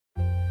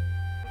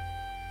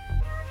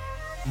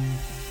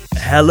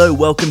Hello,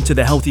 welcome to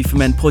the Healthy for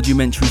Men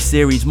podumentary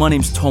series. My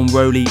name's Tom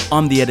Rowley.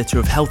 I'm the editor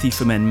of Healthy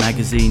for Men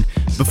magazine.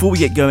 Before we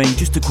get going,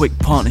 just a quick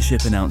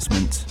partnership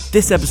announcement.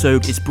 This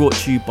episode is brought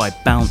to you by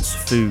Bounce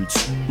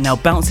Foods. Now,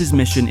 Bounce's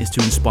mission is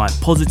to inspire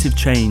positive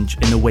change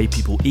in the way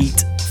people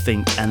eat,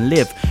 think and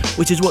live,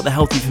 which is what the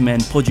Healthy for Men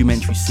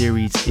podumentary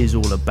series is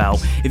all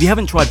about. If you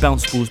haven't tried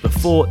Bounce balls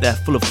before, they're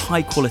full of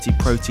high quality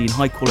protein,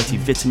 high quality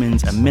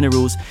vitamins and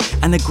minerals,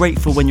 and they're great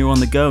for when you're on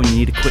the go and you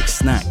need a quick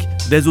snack.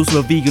 There's also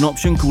a vegan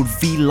option called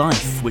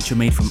V-Life, which are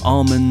made from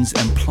almonds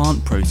and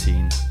plant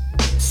protein.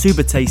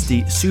 Super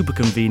tasty, super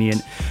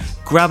convenient.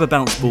 Grab a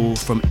Bounce ball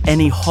from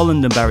any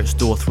Holland & Barrett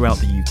store throughout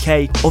the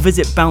UK or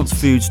visit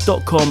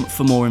bouncefoods.com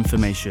for more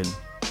information.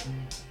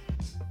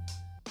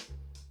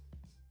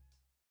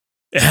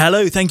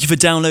 Hello, thank you for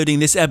downloading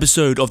this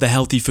episode of the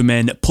Healthy for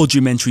Men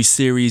podumentary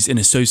series in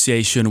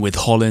association with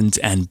Holland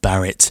 &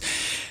 Barrett.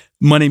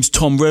 My name's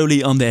Tom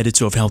Rowley, I'm the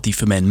editor of Healthy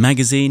for Men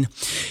magazine.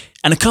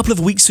 And a couple of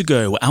weeks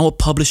ago, our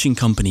publishing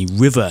company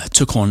River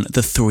took on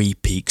the Three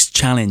Peaks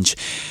Challenge.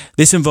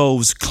 This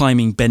involves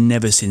climbing Ben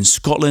Nevis in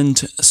Scotland,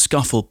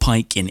 Scafell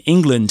Pike in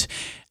England,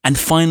 and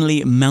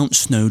finally Mount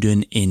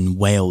Snowdon in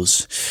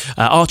Wales.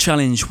 Our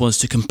challenge was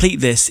to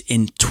complete this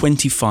in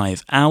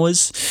 25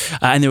 hours,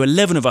 and there were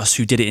 11 of us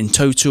who did it in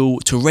total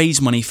to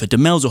raise money for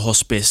Demelza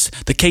Hospice,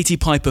 the Katie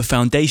Piper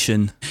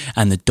Foundation,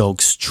 and the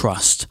Dogs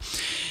Trust.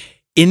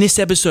 In this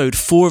episode,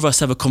 4 of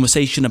us have a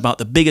conversation about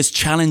the biggest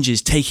challenges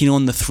taking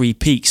on the Three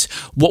Peaks,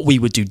 what we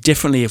would do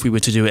differently if we were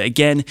to do it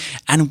again,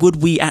 and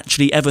would we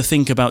actually ever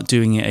think about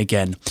doing it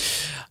again.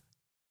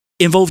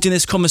 Involved in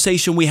this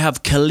conversation, we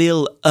have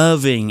Khalil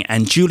Irving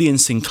and Julian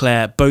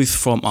Sinclair, both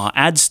from our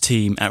ads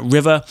team at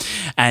River,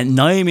 and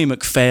Naomi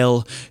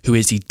McPhail, who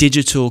is the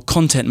digital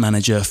content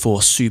manager for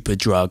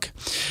Superdrug.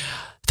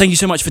 Thank you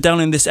so much for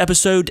downloading this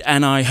episode,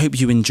 and I hope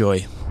you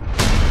enjoy.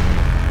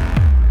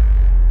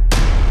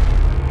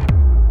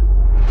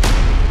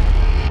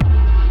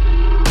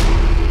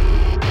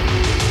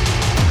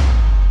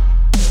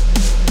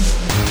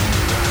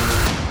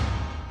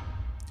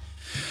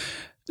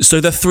 So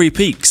the Three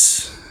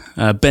Peaks,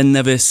 Ben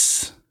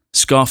Nevis,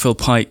 Scafell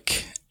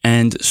Pike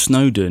and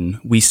Snowdon,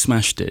 we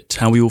smashed it.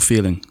 How are we all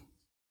feeling?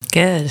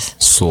 Good.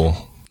 Sore.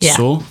 Yeah.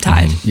 Sore?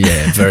 Tired.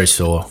 Yeah, very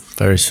sore.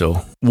 Very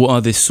sore. What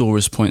are the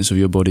sorest points of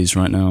your bodies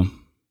right now?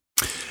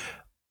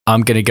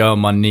 I'm going to go on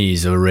my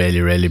knees are really,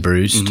 really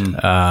bruised.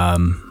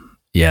 Mm-hmm.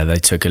 Yeah, they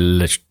took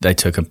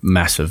a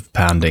massive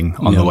pounding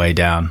on the way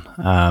down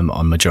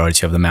on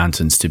majority of the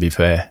mountains, to be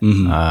fair.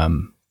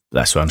 Mm-hmm.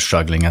 That's where I'm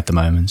struggling at the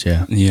moment,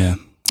 yeah. Yeah,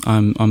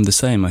 I'm the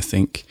same, I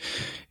think.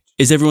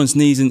 Is everyone's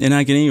knees in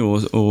agony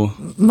or?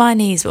 My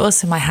knees, but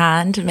also my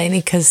hand, mainly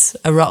because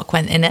a rock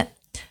went in it.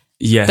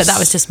 Yes. But that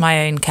was just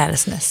my own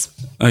carelessness.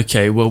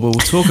 Okay, well, we'll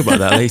talk about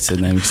that later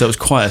then, because that was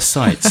quite a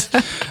sight.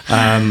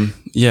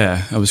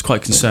 Yeah, I was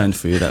quite concerned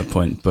for you at that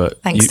point,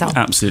 but Thanks, you Tom.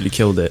 absolutely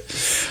killed it.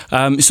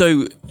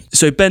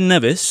 So Ben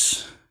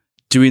Nevis,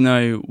 do we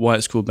know why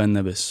it's called Ben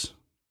Nevis?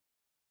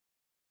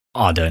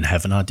 I don't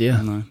have an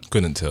idea. No.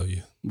 Couldn't tell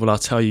you. Well, I'll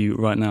tell you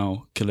right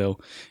now, Khalil.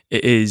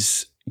 It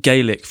is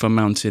Gaelic for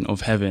Mountain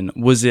of Heaven.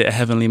 Was it a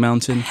heavenly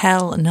mountain?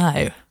 Hell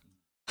no.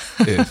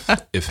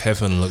 If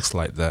heaven looks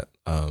like that,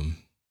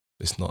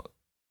 it's not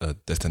a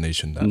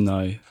destination that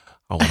No.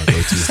 I want to go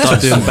to.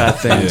 Start doing bad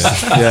things.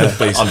 Yeah,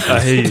 basically. I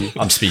hear you.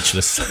 I'm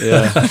speechless.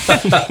 Yeah.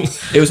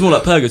 It was more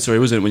like purgatory,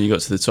 wasn't it, when you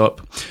got to the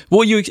top? What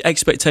were your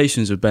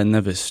expectations of Ben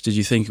Nevis? Did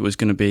you think it was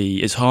going to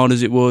be as hard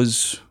as it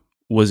was?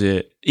 Was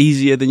it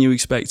easier than you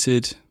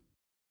expected?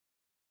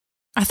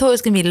 I thought it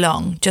was going to be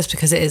long just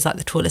because it is like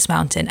the tallest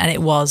mountain, and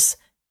it was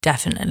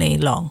definitely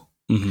long.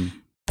 Mm-hmm.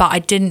 But I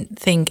didn't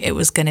think it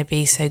was going to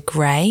be so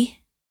grey.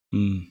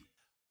 Mm.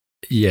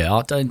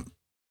 Yeah,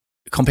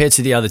 compared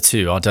to the other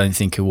two, I don't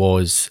think it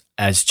was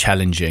as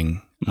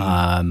challenging.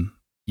 Mm.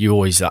 You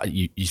always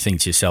you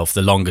think to yourself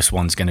the longest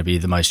one's going to be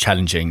the most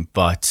challenging,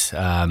 but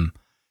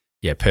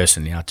yeah,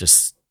 personally,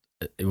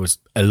 it was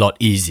a lot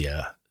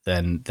easier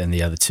than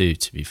the other two,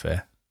 to be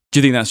fair. Do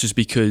you think that's just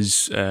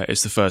because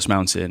it's the first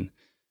mountain?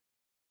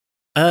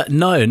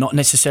 No, not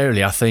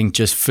necessarily. I think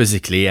just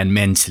physically and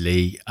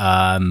mentally,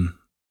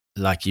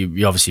 like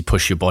you obviously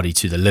push your body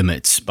to the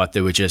limits, but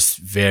there were just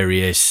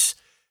various.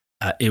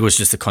 It was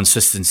just the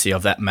consistency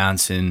of that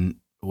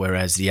mountain,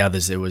 whereas the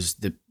others,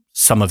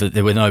 some of it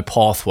there were no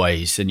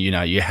pathways, and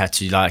you had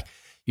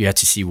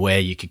to see where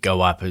you could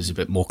go up. There was a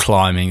bit more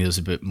climbing. There was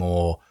a bit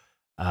more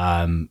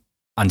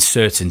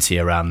uncertainty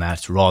around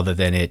that, rather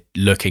than it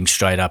looking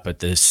straight up at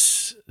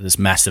this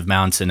massive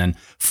mountain and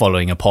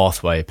following a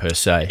pathway per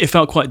se. It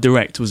felt quite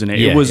direct, wasn't it?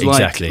 Yeah, it was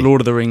exactly. like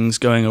Lord of the Rings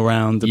going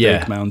around the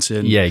big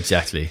mountain. Yeah,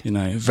 exactly.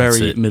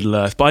 Very Middle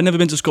Earth. But I'd never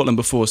been to Scotland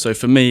before, so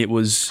for me it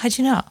was... Had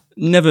you not?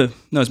 Never.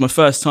 No, it was my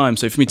first time.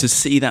 So for me to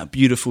see that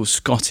beautiful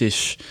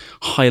Scottish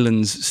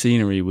Highlands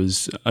scenery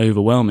was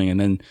overwhelming.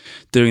 And then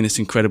doing this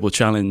incredible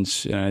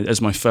challenge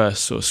as my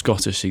first sort of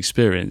Scottish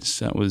experience,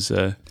 that was...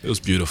 it was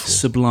beautiful.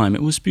 Sublime.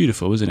 It was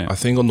beautiful, wasn't it? I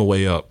think on the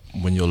way up,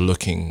 when you're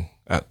looking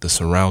at the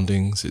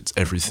surroundings, it's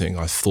everything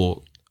I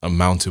thought a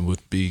mountain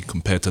would be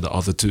compared to the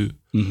other two.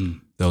 Mm-hmm.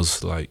 There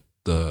was like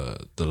the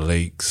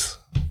lakes,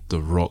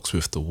 the rocks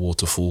with the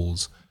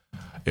waterfalls.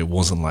 It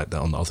wasn't like that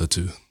on the other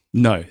two.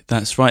 No,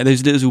 that's right.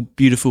 Those little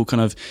beautiful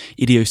kind of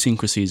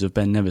idiosyncrasies of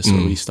Ben Nevis that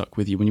really stuck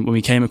with you. When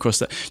we came across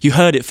that, you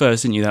heard it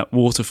first, didn't you? That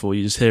waterfall,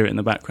 you just hear it in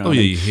the background. Oh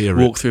yeah, you hear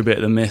walk through a bit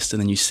of the mist,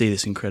 and then you see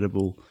this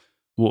incredible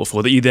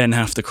waterfall that you then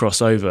have to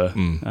cross over.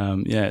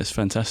 Yeah, it's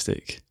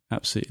fantastic.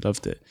 Absolutely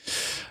loved it.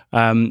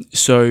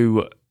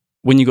 So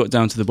when you got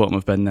down to the bottom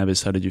of Ben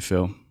Nevis, how did you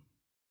feel?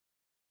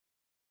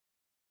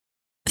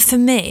 For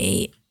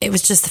me, it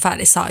was just the fact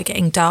it started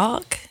getting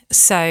dark.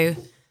 So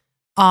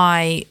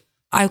I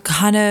was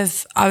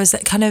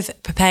kind of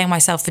preparing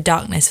myself for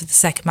darkness for the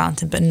second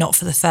mountain, but not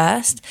for the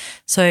first.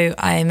 So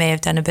I may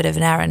have done a bit of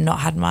an error and not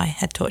had my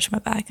head torch in my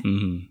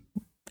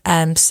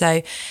bag.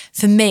 So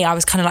for me, I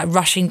was kind of like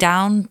rushing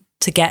down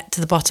to get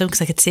to the bottom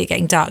because I could see it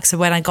getting dark. So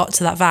when I got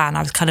to that van,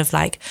 I was kind of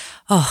like,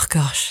 oh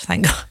gosh,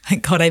 thank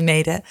God I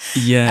made it.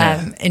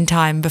 Yeah. In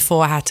time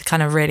before I had to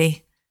kind of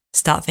really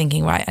start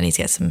thinking, right, I need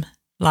to get some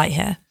light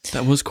here.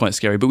 That was quite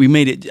scary, but we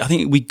made it. I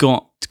think we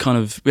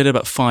had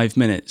about 5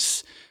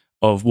 minutes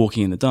of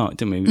walking in the dark,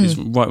 didn't we? It was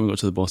right when we got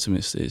to the bottom,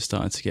 it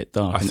started to get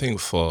dark. I think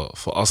for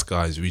us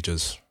guys, we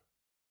just,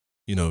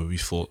 we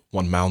thought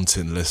one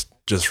mountain, let's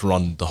just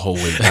run the whole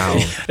way down.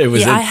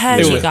 I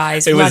heard you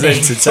guys It was running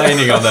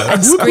entertaining on that.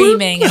 and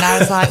screaming, and I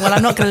was like, well,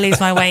 I'm not going to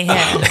lose my way here.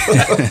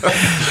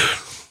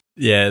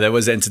 Yeah, that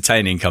was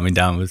entertaining coming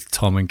down with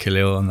Tom and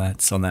Khalil on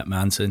that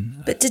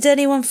mountain. But did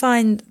anyone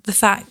find the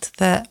fact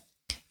that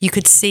you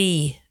could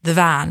see the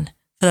van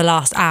for the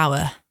last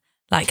hour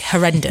like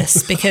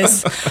horrendous?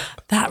 Because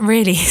that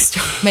really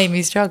made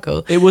me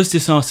struggle. It was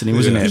disheartening,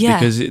 wasn't it? Yeah.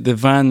 Because the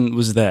van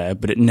was there,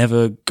 but it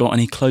never got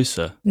any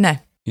closer. No.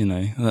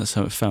 That's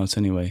how it felt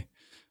anyway.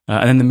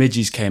 And then the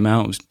midges came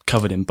out, it was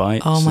covered in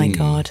bites. Oh my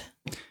God.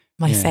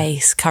 My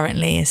face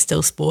currently is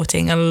still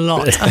sporting a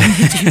lot of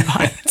midgie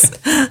bites.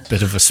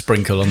 Bit of a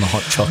sprinkle on the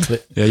hot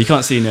chocolate. Yeah, you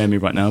can't see Naomi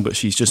right now, but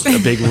she's just a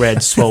big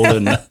red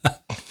swollen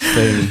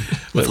thing.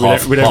 With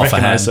we don't half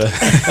a recognise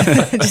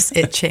her. Just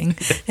itching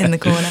in the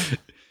corner.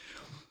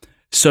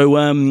 So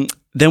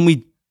then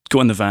we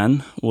got in the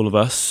van, all of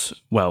us.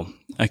 Well,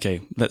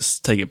 okay, let's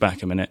take it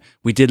back a minute.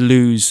 We did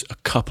lose a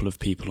couple of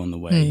people on the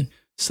way,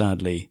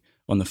 sadly,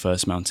 on the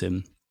first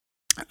mountain.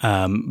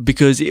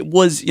 Because it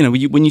was,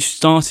 when you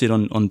started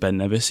on Ben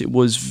Nevis, it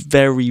was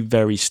very,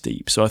 very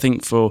steep. So I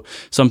think for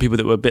some people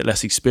that were a bit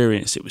less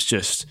experienced, it was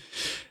just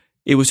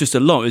a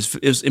lot.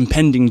 It was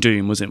impending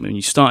doom, wasn't it? When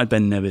you started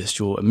Ben Nevis,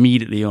 you're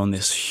immediately on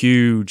this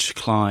huge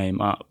climb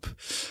up.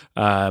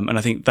 And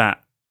I think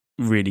that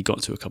really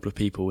got to a couple of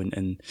people.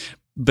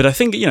 But I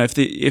think,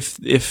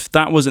 if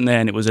that wasn't there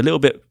and it was a little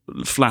bit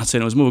flatter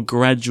and it was more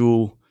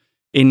gradual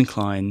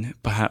incline,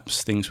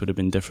 perhaps things would have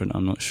been different.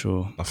 I'm not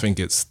sure. I think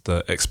it's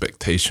the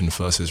expectation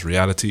versus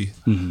reality.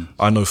 Mm-hmm.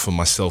 I know for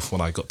myself, when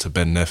I got to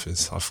Ben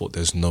Nevis, I thought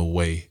there's no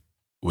way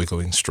we're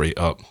going straight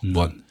up.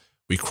 But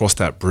we crossed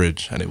that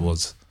bridge and it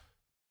was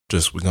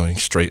just, we're going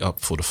straight up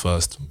for the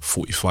first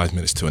 45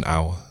 minutes to an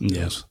hour.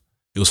 Yeah.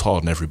 It was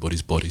hard on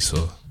everybody's body,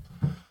 so...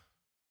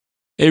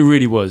 It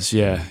really was,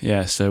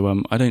 yeah.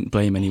 So I don't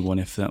blame anyone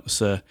if that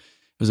was it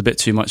was a bit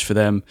too much for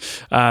them.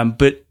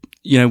 But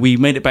we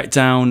made it back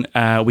down.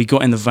 We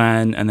got in the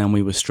van, and then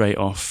we were straight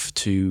off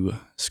to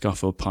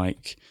Scafell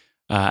Pike.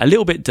 A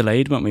little bit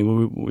delayed, weren't we?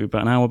 Were we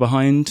about an hour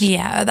behind?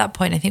 Yeah, at that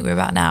point, I think we were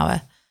about an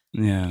hour.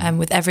 Yeah. And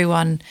with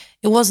everyone,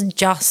 it wasn't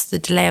just the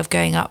delay of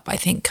going up. I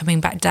think coming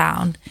back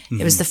down,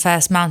 it was the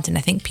first mountain.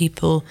 I think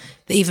people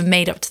that even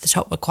made up to the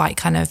top were quite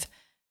kind of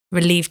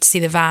relieved to see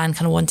the van.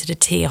 Kind of wanted a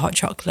tea, a hot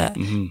chocolate.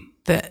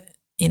 But,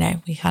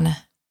 we kind of...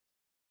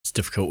 It's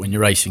difficult when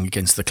you're racing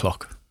against the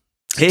clock.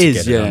 It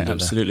is, yeah,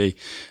 absolutely.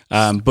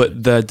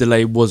 But the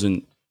delay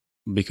wasn't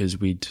because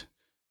we'd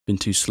been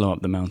too slow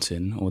up the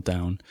mountain or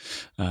down,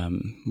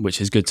 which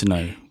is good to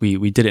know.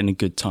 We did it in a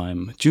good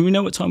time. Do we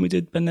know what time we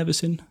did Ben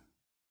Nevis in?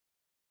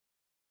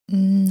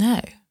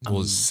 No. It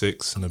was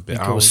 6 and a bit It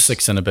hours. was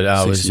 6 and a bit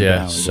hours,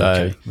 So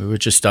okay. we were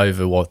just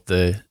over what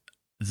the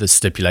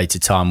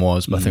stipulated time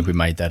was, but I think we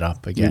made that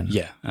up again.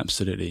 Yeah,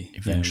 absolutely.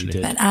 Eventually. Yeah,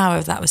 we did. An hour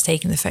of that was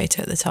taking the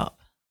photo at the top.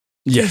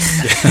 Yes.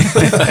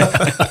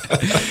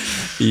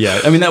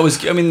 Yeah.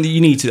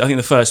 You need to, I think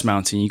the first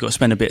mountain, you've got to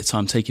spend a bit of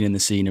time taking in the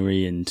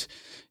scenery and,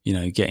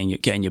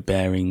 getting your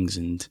bearings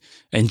and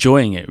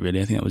enjoying it, really.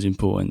 I think that was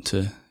important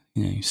to,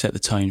 set the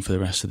tone for the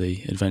rest of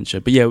the adventure.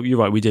 But yeah, you're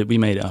right. We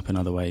made it up in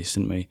other ways,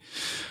 didn't we?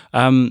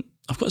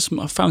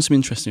 I've found some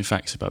interesting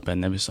facts about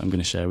Ben Nevis I'm going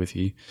to share with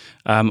you.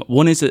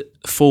 One is that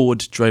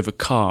Ford drove a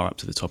car up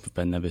to the top of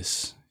Ben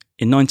Nevis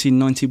in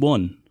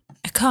 1991.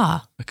 A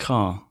car? A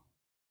car.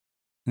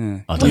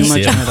 Yeah. I Can you don't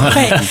see imagine it. how that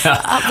Wait,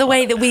 happened? up the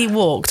way that we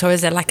walked, or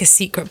is there like a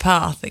secret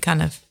path that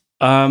kind of...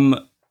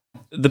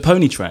 The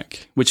pony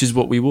track, which is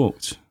what we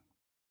walked.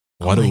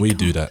 Why don't we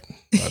do that?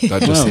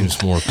 That just Well,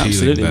 seems more appealing.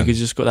 Absolutely, Than, we could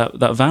just got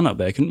that van up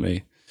there, couldn't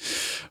we?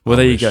 Well,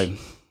 there you go.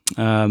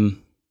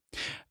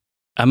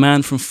 A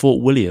man from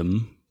Fort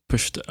William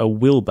pushed a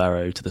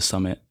wheelbarrow to the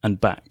summit and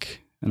back,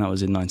 and that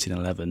was in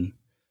 1911.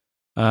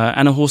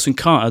 And a horse and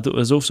cart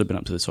has also been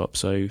up to the top,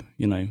 so,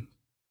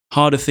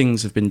 Harder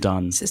things have been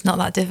done. So it's not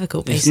that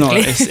difficult, It's not.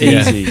 basically.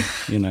 It's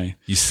easy, you know.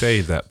 You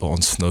say that, but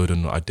on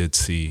Snowdon, I did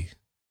see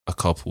a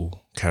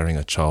couple carrying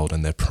a child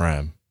and their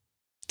pram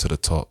to the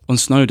top. On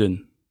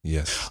Snowdon.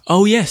 Yes.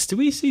 Oh yes. Did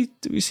we see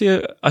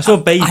I saw a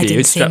baby I didn't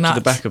who's see strapped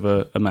to the much. back of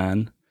a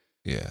man.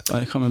 Yeah. I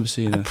can't remember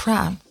seeing A that.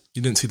 pram.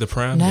 You didn't see the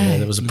pram? No. Yeah,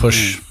 there was a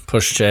push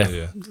chair.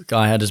 Yeah. The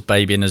guy had his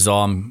baby in his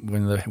arm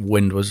when the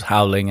wind was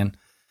howling, and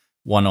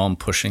one arm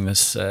pushing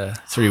this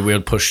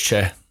 3-wheeled push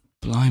chair.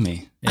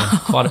 Blimey. Yeah,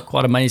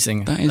 quite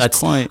amazing. That is That's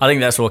quite. I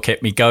think that's what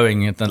kept me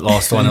going at the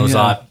last one. It was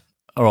Yeah. like,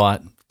 all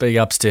right, big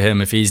ups to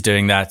him if he's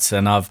doing that,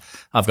 and I've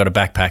got a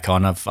backpack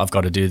on. I've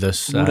got to do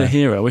this. What a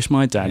hero. I wish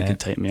my dad yeah. could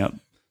take me up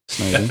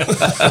Snowdon.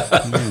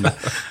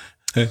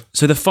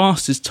 So the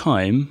fastest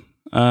time,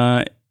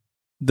 the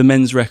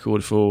men's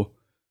record for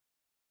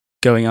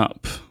going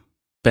up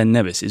Ben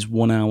Nevis is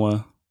 1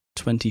 hour,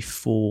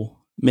 24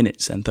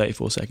 minutes and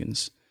 34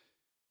 seconds.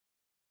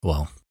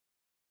 Well,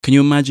 Can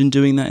you imagine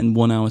doing that in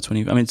 1 hour,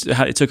 20? I mean,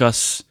 it took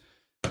us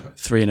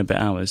 3 and a bit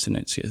hours, didn't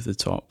it, to get to the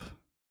top?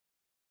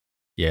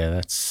 yeah,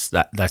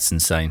 that's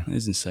insane. It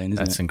is insane,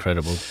 isn't That's it?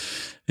 incredible.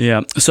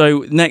 Yeah. So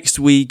next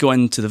we got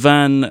into the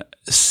van.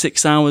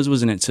 6 hours,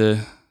 wasn't it,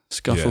 to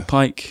Scuffle Yeah.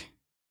 Pike?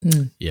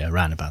 Mm. Yeah,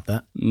 around about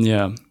that.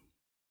 Yeah.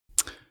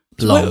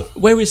 Long.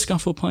 Where is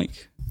Scuffle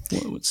Pike?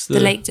 What's The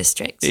Lake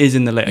District. It is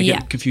in the lake. I Yeah.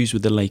 get confused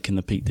with the lake and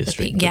the Peak The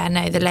District. Peak- yeah,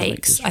 no, the Lake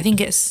lakes. District. I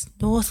think it's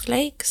North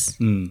Lakes,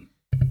 Mm,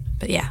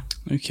 but yeah.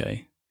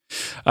 okay.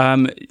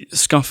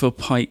 Scuffle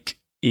Pike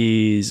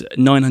is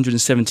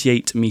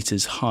 978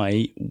 meters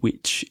high,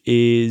 which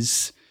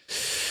is,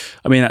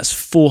 I mean, that's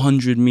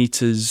 400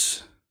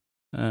 meters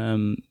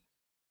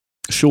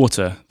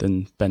shorter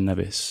than Ben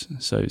Nevis.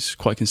 So it's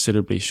quite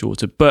considerably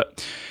shorter.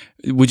 But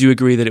would you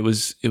agree that it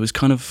was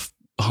kind of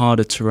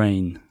harder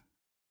terrain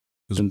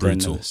It was than Ben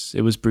brutal. Nevis?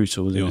 It was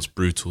brutal, wasn't It it? was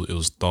brutal. It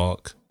was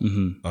dark.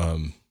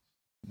 Mm-hmm.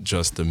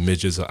 Just the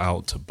midges are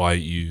out to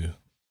bite you.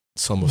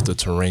 Some of the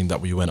terrain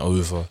that we went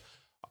over,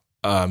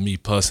 me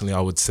personally, I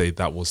would say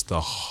that was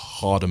the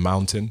harder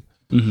mountain,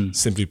 Mm-hmm.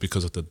 simply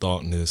because of the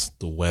darkness,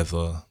 the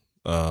weather,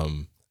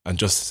 and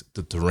just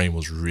the terrain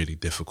was really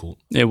difficult.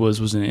 It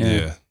was, wasn't it?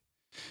 Yeah.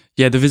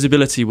 Yeah, the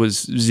visibility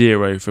was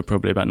 0 for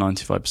probably about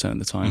 95% of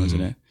the time,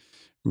 wasn't it?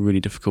 Really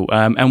difficult.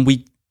 And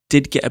we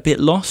did get a bit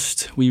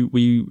lost.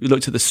 We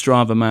looked at the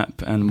Strava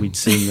map and we'd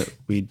seen that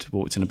we'd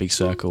walked in a big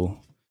circle.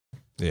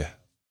 Yeah.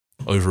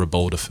 Over a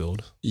boulder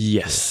field.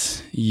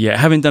 Yes. Yeah.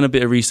 Having done a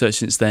bit of research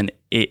since then,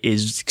 it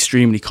is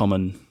extremely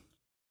common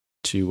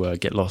to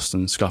get lost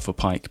on Scuffle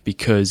Pike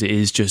because it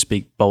is just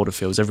big boulder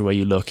fields. Everywhere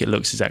you look, it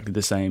looks exactly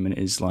the same. And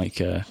it is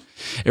like, it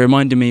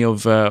reminded me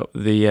of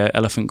the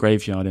elephant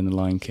graveyard in The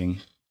Lion King.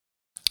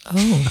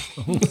 Oh,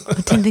 I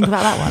didn't think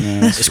about that one.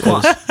 Yeah,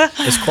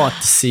 It's quite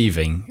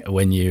deceiving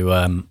when you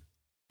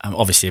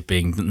obviously it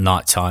being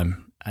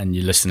nighttime and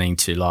you're listening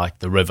to like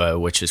the river,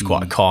 which is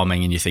quite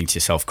calming, and you think to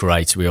yourself,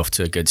 "Great, we're off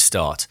to a good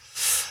start."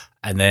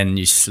 And then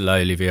you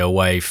slowly veer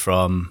away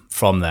from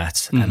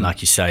that, and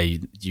like you say,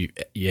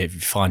 you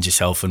find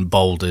yourself in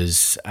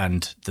boulders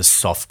and the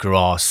soft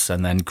grass,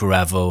 and then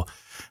gravel,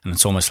 and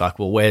it's almost like,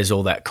 well, where's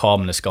all that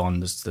calmness gone?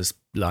 There's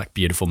like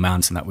beautiful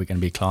mountain that we're going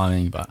to be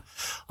climbing, but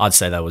I'd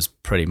say that was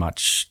pretty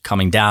much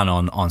coming down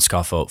on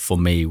Scuffle for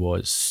me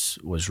was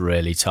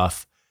really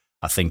tough.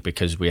 I think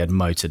because we had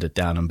motored it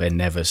down on Ben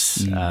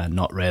Nevis,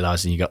 not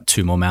realising you got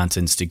 2 more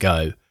mountains to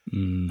go,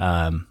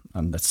 and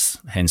that's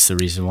hence the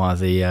reason why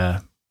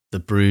the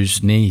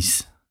bruised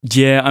knees.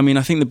 Yeah, I mean,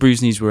 I think the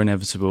bruised knees were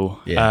inevitable.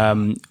 Yeah.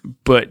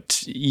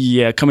 But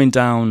yeah, coming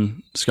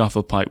down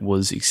Scuffle Pike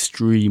was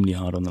extremely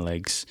hard on the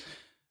legs.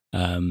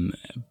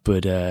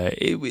 But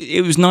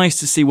it was nice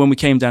to see when we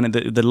came down,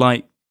 the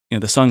light, you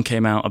know, the sun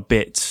came out a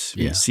bit.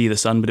 You could see the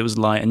sun, but it was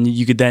light, and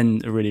you could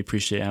then really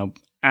appreciate how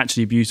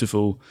actually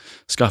beautiful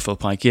Scuffle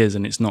Pike is.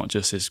 And it's not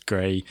just this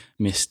grey,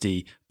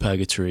 misty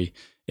purgatory.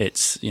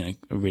 It's, you know,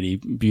 a really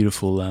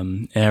beautiful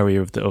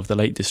area of the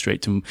Lake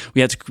District, and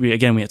we had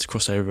to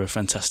cross over a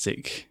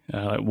fantastic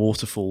like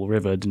waterfall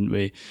river, didn't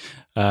we?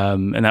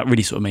 And that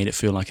really sort of made it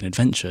feel like an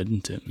adventure,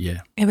 didn't it?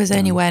 Yeah. It was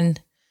only when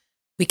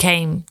we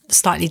came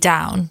slightly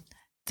down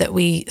that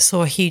we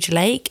saw a huge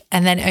lake,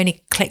 and then it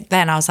only clicked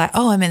then. I was like,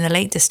 oh, I'm in the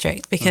Lake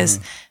District, because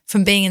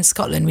from being in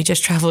Scotland, we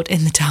just travelled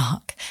in the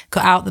dark,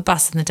 got out the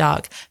bus in the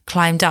dark,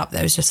 climbed up,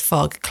 there was just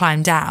fog,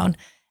 climbed down.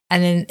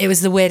 And then it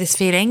was the weirdest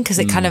feeling because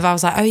I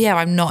was like, oh yeah,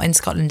 I'm not in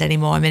Scotland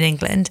anymore. I'm in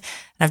England,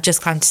 and I've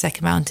just climbed to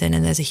Second Mountain,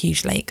 and there's a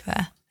huge lake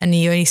there. And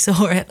you only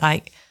saw it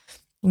like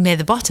near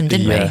the bottom,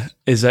 didn't we? Yeah,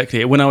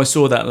 exactly. When I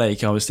saw that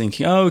lake, I was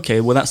thinking, oh,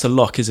 okay, well, that's a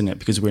lock, isn't it?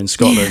 Because we're in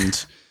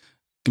Scotland,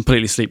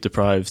 completely sleep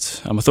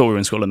deprived. I thought we were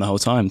in Scotland the whole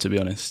time, to be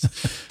honest.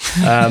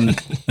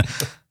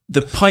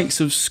 The Pikes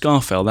of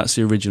Scafell, that's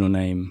the original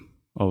name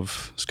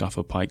of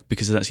Scuffle Pike,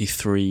 because there's actually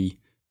 3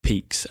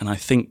 peaks. And I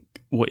think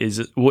what is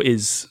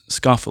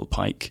Scafell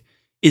Pike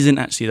isn't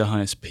actually the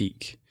highest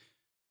peak.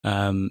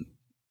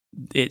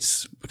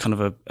 it's kind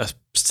of a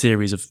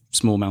series of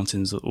small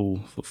mountains that all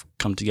sort of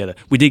come together.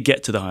 We did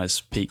get to the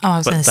highest peak, Oh, I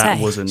was but going to that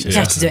say. wasn't. You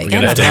have to do it We're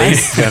again, gonna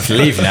otherwise. have to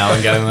leave now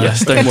and go.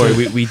 Yes, don't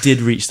worry. We did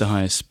reach the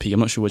highest peak. I'm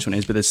not sure which one it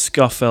is, but there's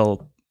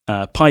Scafell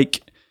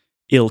Pike,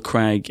 Ill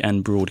Crag,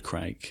 and Broad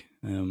Crag.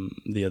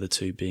 The other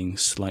two being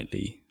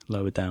slightly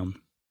lower down.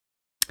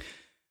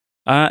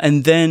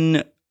 And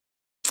then,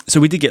 so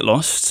we did get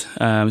lost,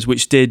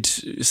 which did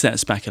set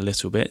us back a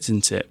little bit,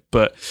 didn't it?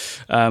 But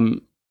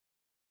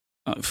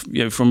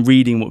from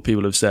reading what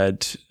people have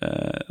said,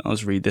 I'll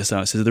just read this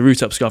out. It says, the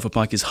route up Scafell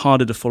Pike is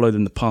harder to follow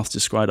than the path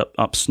described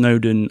up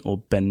Snowdon or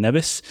Ben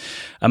Nevis.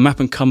 A map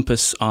and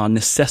compass are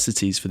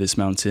necessities for this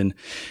mountain.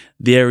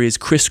 The area is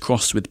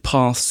crisscrossed with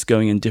paths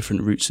going in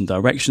different routes and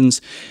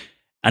directions.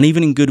 And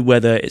even in good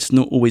weather, it's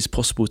not always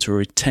possible to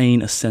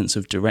retain a sense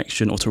of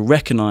direction or to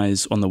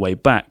recognise on the way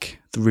back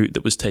the route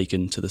that was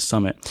taken to the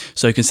summit.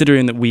 So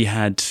considering that we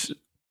had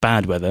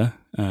bad weather,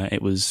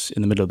 it was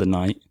in the middle of the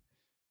night,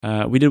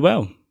 we did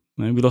well.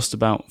 We lost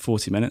about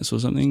 40 minutes or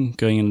something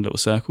going in a little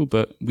circle,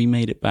 but we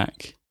made it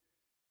back,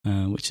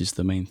 which is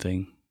the main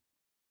thing.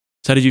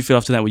 So how did you feel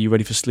after that? Were you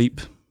ready for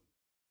sleep?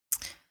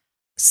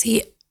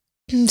 See,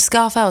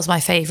 Scafell is my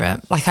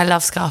favourite. Like, I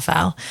love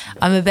Scafell.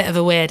 I'm a bit of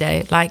a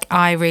weirdo. Like,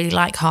 I really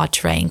like hard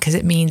terrain because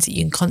it means that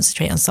you can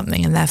concentrate on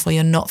something and therefore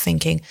you're not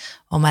thinking,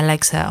 oh, my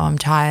legs hurt, or I'm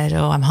tired,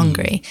 or I'm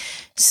hungry.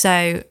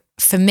 So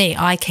for me,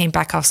 I came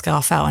back off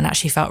Scafell and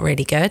actually felt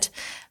really good,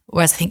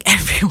 whereas I think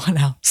everyone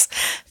else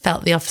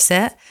felt the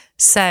opposite.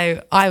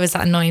 So I was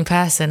that annoying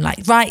person, like,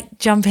 right,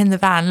 jump in the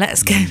van,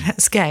 let's go,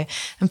 let's go.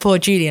 And poor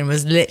Julian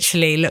was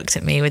literally looked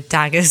at me with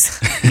daggers.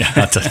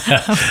 I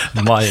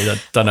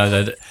don't know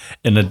that.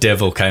 And the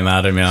devil came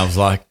out of me. I was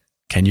like,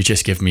 "Can you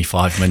just give me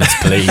 5 minutes,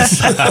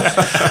 please?"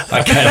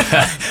 I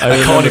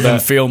can't even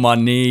feel my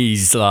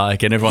knees.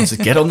 Like, and everyone says,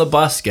 "Get on the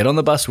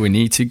bus. We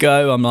need to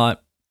go." I'm like,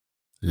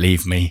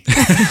 leave me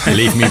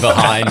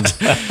behind.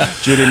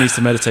 Julian needs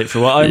to meditate for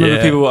a while. I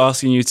remember people were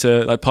asking you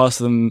to like pass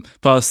them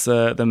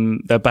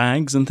their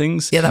bags and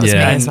things. Yeah, that was me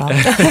as well.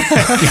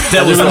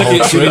 That was looking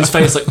at Julian's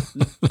face like,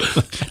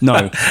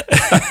 no.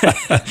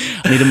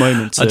 I need a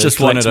moment to I just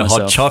collect wanted a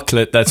myself. hot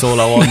chocolate. That's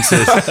all I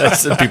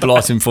wanted. People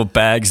asking for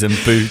bags and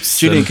boots.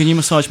 Julian, can you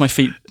massage my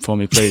feet for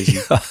me, please?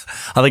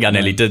 I think I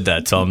nearly did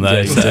that, Tom.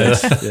 Though.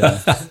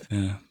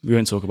 Yeah. We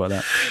won't talk about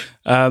that.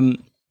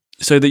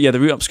 So the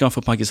route up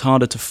Scafell Pike is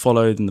harder to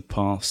follow than the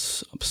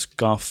paths up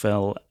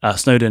Scafell,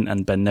 Snowdon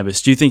and Ben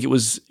Nevis. Do you think it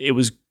was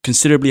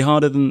considerably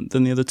harder than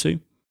the other two?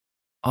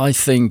 I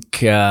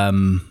think.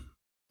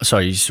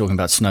 Sorry, you're talking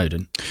about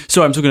Snowdon.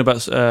 Sorry, I'm talking about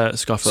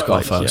Scafell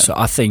Pike. Yeah. So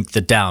I think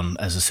the down,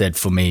 as I said,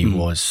 for me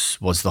was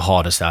the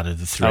hardest out of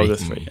the three. Oh, the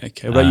three.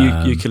 Okay. What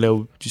about you,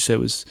 Khalil? Did you say it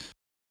was?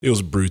 It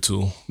was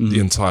brutal the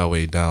entire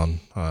way down.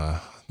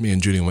 Me and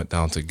Julian went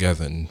down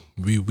together, and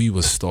we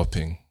were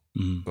stopping.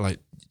 Like,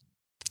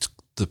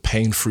 the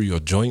pain through your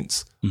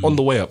joints on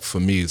the way up,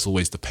 for me, it's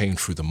always the pain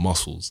through the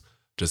muscles.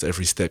 Just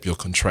every step you're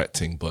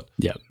contracting, but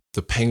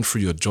the pain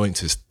through your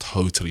joints is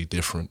totally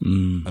different.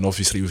 And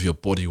obviously with your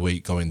body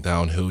weight going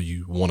downhill,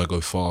 you want to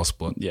go fast,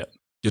 but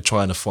you're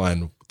trying to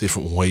find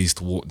different ways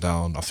to walk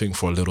down. I think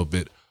for a little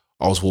bit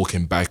I was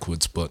walking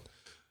backwards, but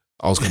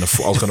I was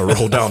gonna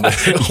roll down the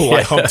hill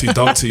like Humpty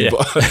Dumpty.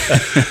 But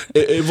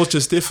it was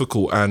just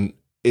difficult, and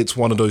it's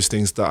one of those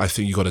things that I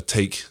think you got to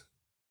take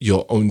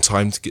your own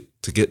time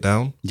to get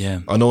down.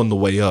 Yeah. I know on the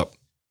way up,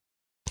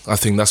 I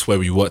think that's where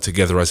we work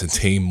together as a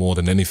team more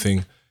than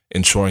anything,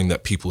 ensuring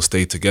that people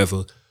stay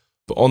together.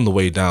 But on the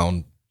way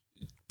down,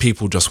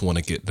 people just want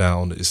to get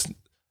down.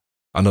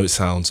 I know it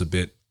sounds a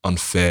bit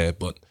unfair,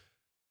 but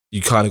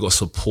you kind of got to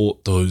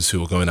support those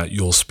who are going at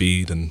your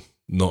speed and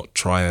not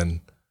try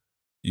and,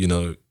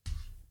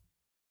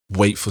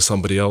 wait for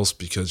somebody else,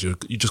 because you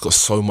just got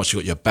so much. You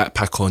got your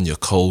backpack on, you're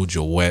cold,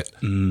 you're wet,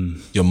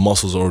 your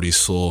muscles are already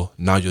sore.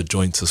 Now your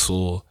joints are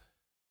sore.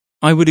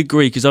 I would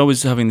agree, because I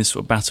was having this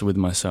sort of battle with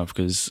myself,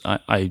 because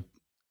I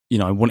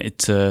wanted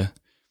to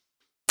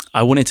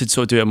sort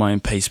of do it at my own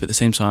pace, but at the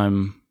same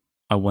time,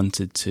 I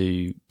wanted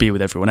to be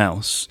with everyone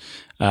else.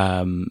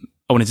 I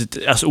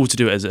wanted us all to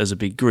do it as a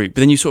big group,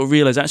 but then you sort of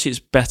realize actually it's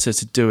better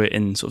to do it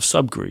in sort of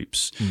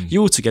subgroups.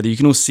 You're all together, you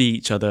can all see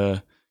each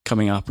other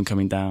coming up and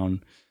coming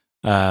down.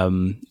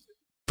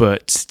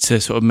 But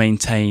to sort of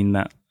maintain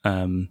that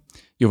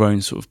your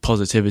own sort of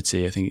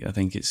positivity, I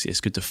think it's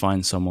good to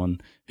find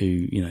someone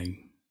who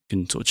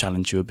can sort of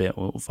challenge you a bit,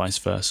 or vice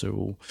versa.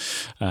 Or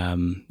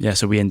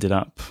so we ended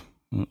up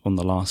on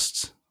the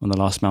last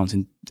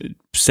mountain,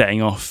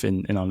 setting off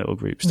in our little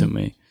groups, didn't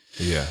we?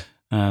 Yeah.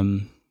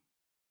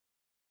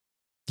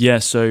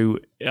 So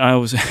I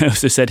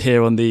also said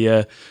here on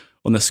the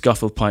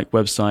Scafell Pike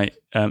website,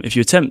 if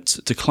you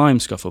attempt to climb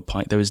Scafell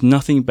Pike, there is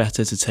nothing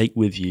better to take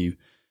with you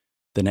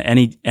than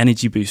an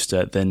energy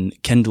booster than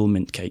Kendal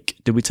mint cake.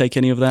 Did we take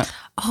any of that?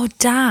 Oh,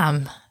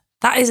 damn.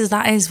 That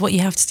is what you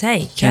have to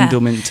take.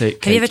 Kendal mint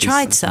cake. Have you ever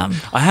tried some?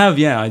 I have,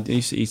 yeah. I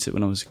used to eat it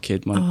when I was a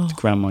kid. My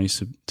grandma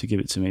used to give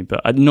it to me,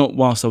 but not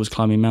whilst I was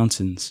climbing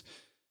mountains.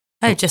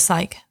 Oh, just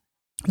like...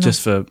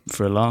 Just for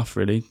a laugh,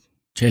 really.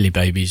 Jelly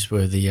babies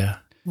were the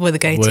were the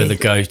go-to. Were the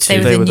go-to. They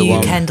were They the were the new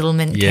one. Kendall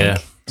mint Yeah.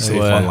 cake. Saved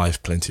my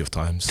life plenty of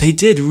times. They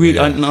did really.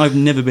 Yeah. I've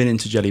never been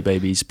into Jelly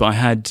Babies, but I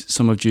had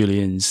some of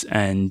Julian's,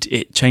 and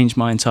it changed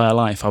my entire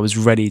life. I was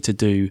ready to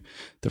do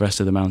the rest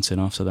of the mountain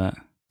after that.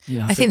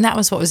 Yeah, I think that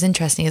was what was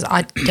interesting is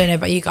I don't know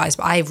about you guys,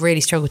 but I really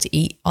struggled to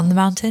eat on the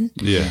mountain.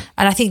 Yeah.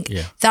 And I think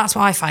Yeah. that's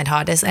what I find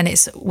hardest. And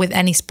it's with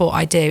any sport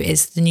I do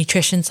is the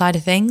nutrition side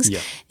of things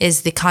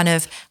is the kind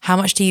of how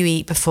much do you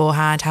eat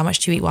beforehand? How much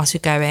do you eat whilst you're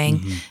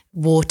going?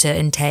 Water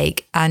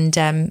intake. And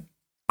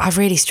I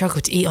really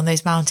struggled to eat on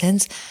those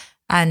mountains.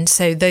 And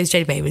so those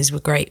Jelly Babies were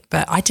great,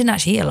 but I didn't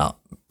actually eat a lot,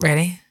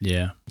 really.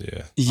 Yeah.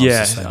 Yeah. Yeah,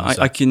 the same as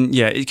I can.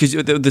 Yeah, because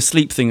the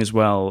sleep thing as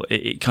well.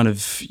 It kind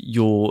of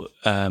your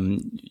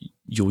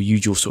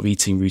usual sort of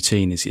eating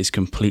routine is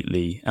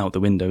completely out the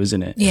window,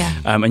 isn't it? Yeah.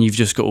 And you've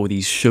just got all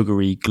these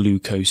sugary,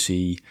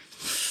 glucosey,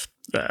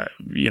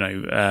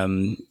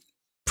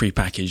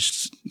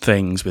 prepackaged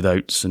things with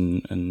oats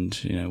and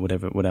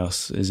what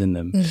else is in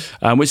them,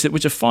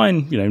 which are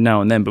fine,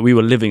 now and then. But we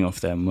were living off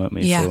them, weren't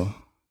we? Yeah.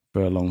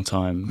 For a long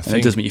time, and think-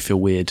 it does make you feel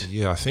weird.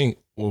 Yeah, I think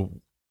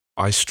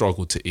I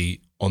struggled to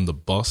eat on the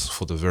bus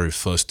for the very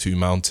first two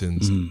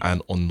mountains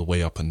and on the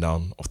way up and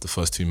down of the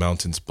first two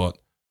mountains. But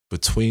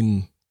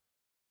between,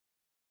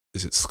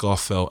 is it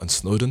Scarfell and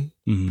Snowdon,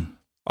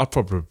 I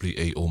probably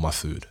ate all my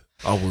food.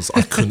 I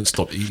couldn't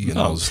stop eating.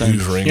 I was same.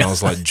 hoovering. I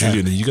was like,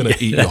 Julian, are you going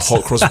to eat your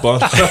hot cross bun?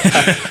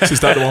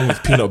 Is that the one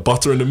with peanut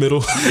butter in the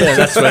middle? Yeah,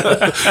 that's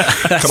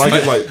right. Can I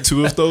get like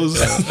two of those?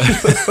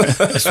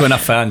 That's when I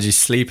found you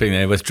sleeping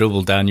there with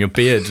dribble down your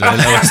beard. And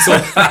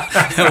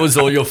that was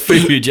all your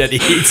food you had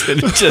eaten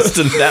just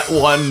in that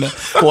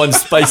one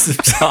space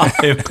of time.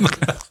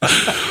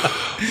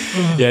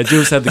 Yeah,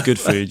 Jules had the good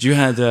food. You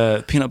had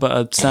peanut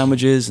butter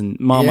sandwiches and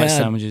Marmite Yeah.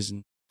 sandwiches.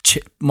 And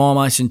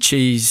Marmite and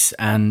cheese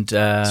and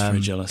very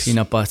jealous.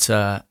 peanut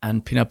butter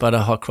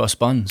hot cross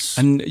buns.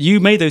 And you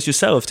made those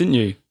yourself, didn't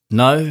you?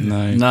 No, of course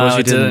I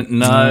you didn't. didn't.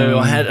 No, No.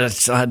 I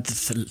had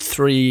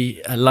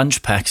 3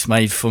 lunch packs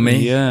made for me.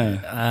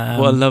 Yeah.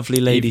 What a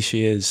lovely lady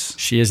she is.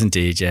 She is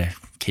indeed, yeah,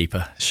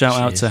 keeper. Shout She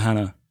out is. to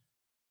Hannah.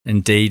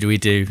 Indeed, we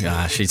do.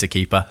 She's a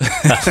keeper.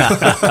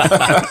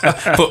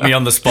 Put me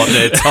on the spot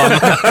there, Tom.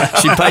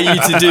 She pay you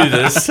to do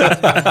this.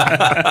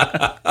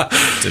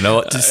 Don't know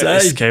what to say.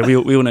 It's okay, we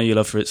all know your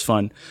love for it. It's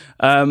fine.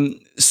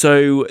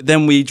 So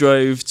then we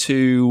drove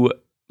to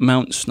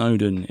Mount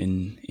Snowdon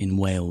in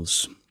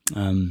Wales.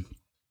 And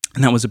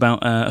that was about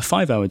a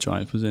 5-hour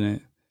drive, wasn't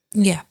it?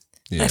 Yeah.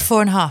 Yeah. Like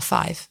 4.5,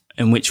 5.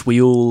 In which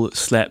we all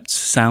slept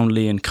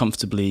soundly and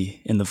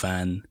comfortably in the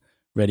van,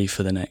 ready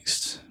for the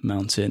next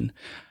mountain.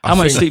 How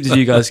much sleep did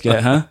you guys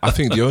get, huh? I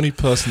think the only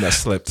person that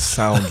slept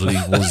soundly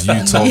was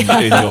you, Tom,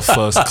 in your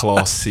first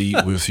class seat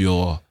with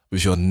your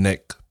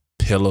neck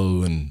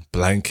pillow and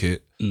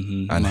blanket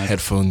and My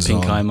headphones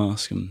pink on. eye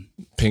mask.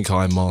 Pink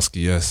eye mask,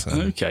 yes.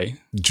 And Okay.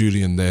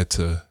 Julian there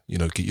to,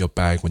 get your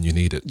bag when you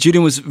need it.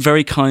 Julian was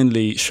very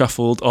kindly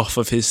shuffled off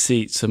of his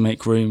seat to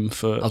make room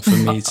for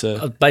me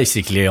to...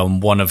 Basically on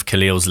one of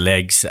Khalil's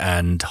legs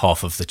and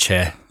half of the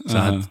chair. So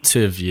I had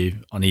 2 of you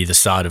on either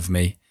side of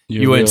me.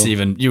 You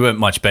weren't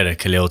much better,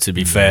 Khalil, to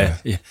be fair.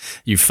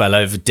 You fell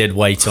over dead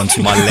weight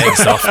onto my legs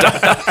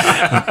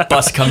after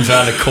bus comes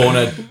around the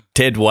corner,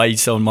 dead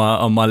weight on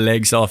my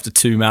legs after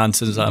 2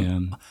 mountains.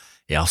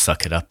 I'll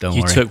suck it up, don't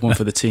You worry. took one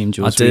for the team,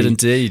 Jules. I did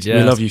indeed, yeah.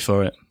 We love you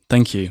for it.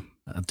 Thank you.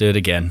 I'll do it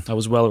again. I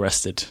was well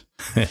rested.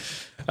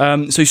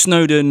 So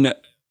Snowdon,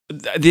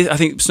 I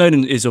think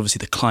Snowdon is obviously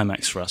the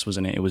climax for us,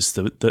 wasn't it? It was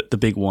the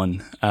big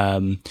one.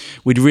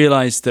 We'd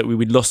realised that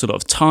we'd lost a lot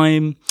of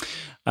time,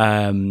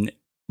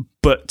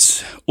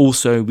 but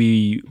also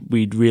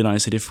we'd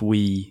realised that if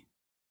we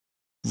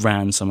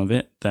ran some of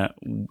it, that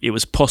it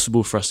was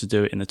possible for us to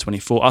do it in the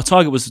 24. Our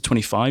target was the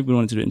 25. We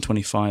wanted to do it in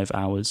 25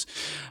 hours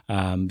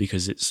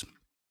because it's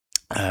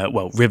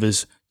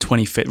River's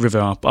 25th, River,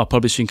 our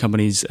publishing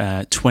company's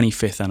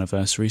 25th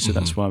anniversary, so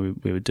that's why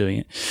we were doing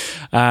it.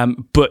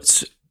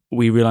 But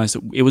we realised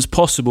that it was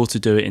possible to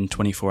do it in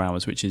 24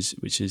 hours, which is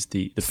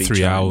the big 3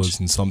 challenge. hours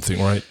and something,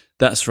 right?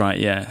 That's right,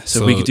 yeah.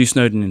 So we could do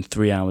Snowdon in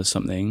 3 hours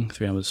something.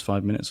 3 hours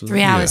 5 minutes.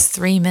 3 hours,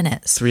 3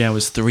 minutes. 3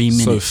 hours 3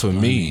 minutes. So for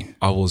me,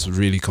 I was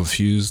really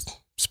confused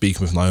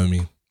speaking with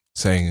Naomi,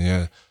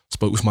 saying,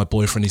 spoke with my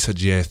boyfriend. He said,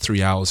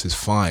 3 hours is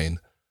fine.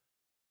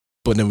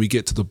 But then we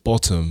get to the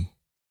bottom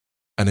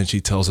and then she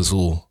tells us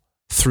all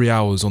 3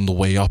 hours on the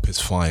way up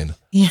is fine.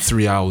 Yeah.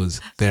 3 hours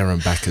there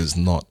and back is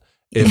not.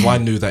 If I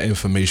knew that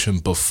information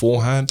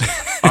beforehand,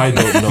 I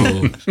don't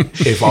know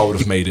if I would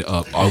have made it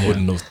up. I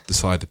wouldn't have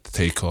decided to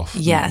take off.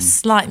 Yeah,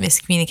 slight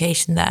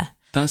miscommunication there.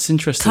 That's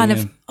interesting. Kind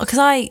of,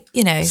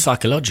 because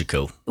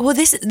Psychological. well,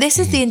 this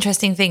is the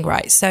interesting thing,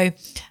 right? So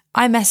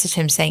I messaged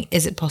him saying,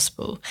 is it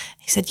possible?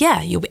 He said,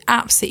 yeah, you'll be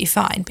absolutely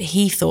fine. But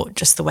he thought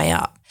just the way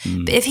up.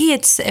 But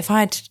if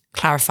I had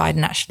clarified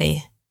and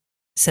actually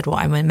said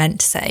what I meant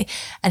to say,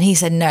 and he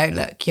said, no,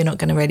 look, you're not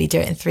going to really do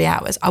it in 3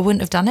 hours, I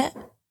wouldn't have done it.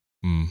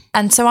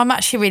 And so I'm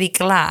actually really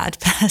glad,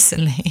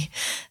 personally,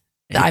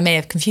 that I may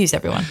have confused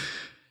everyone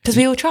because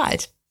we all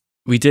tried.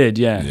 We did,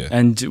 yeah.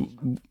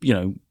 And,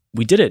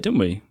 we did it, didn't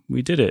we?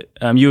 We did it.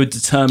 You were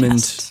determined.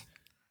 Just-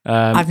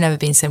 I've never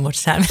been so more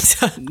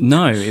determined.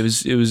 No, it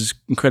was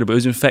incredible. It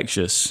was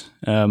infectious.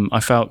 I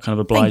felt kind of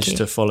obliged you.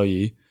 to follow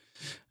you.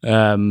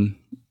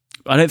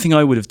 I don't think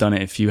I would have done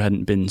it if you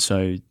hadn't been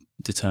so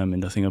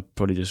determined. I think I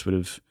probably just would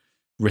have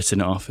written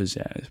it off as,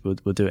 we'll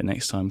do it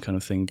next time kind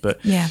of thing.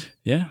 But yeah.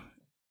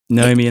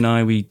 Naomi and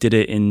I, we did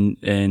it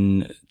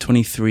in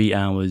 23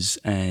 hours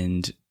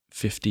and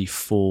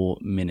 54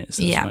 minutes.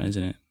 That's right,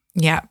 isn't it?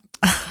 Yeah.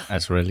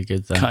 That's really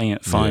good though. Cutting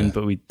it fine,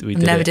 but we did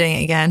I'm never it.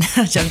 doing it again.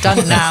 I've done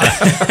it now.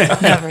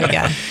 Never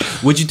again.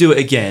 Would you do it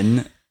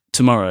again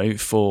tomorrow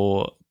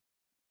for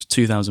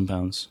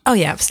 £2,000? Oh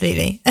yeah,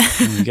 absolutely.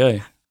 There you go.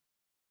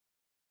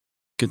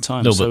 Good A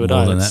time. little So bit would more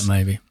I. than that,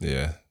 maybe.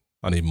 Yeah,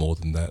 I need more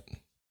than that.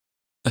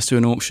 Let's do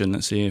an auction.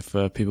 Let's see if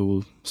people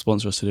will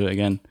sponsor us to do it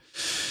again.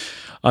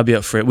 I'd be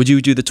up for it. Would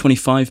you do the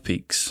 25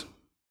 peaks?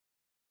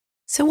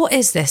 So what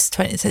is this?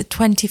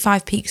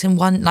 25 peaks in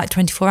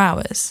 24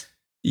 hours?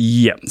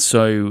 Yeah.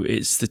 So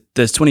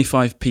there's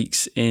 25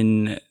 peaks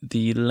in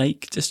the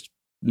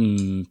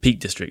Peak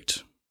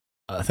District.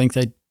 I think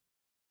I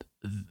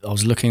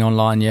was looking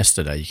online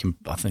yesterday.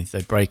 I think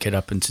they break it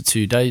up into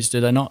 2 days, do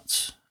they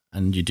not?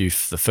 And you do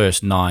the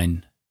first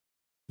nine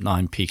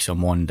peaks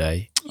on one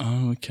day.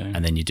 Oh, okay.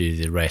 And then you do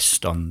the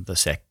rest on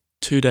the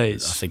 2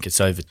 days. I think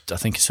it's over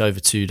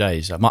 2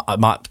 days. I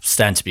might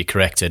stand to be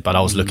corrected, but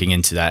I was looking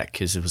into that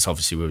because it was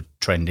obviously we were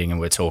trending and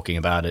we're talking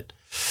about it.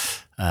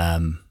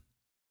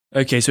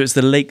 Okay, so it's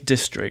the Lake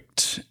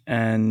District,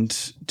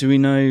 and do we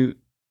know?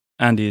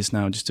 Andy is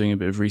now just doing a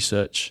bit of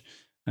research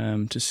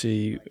to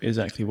see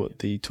exactly what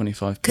the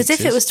 25 peaks Because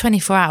if is. it was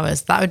 24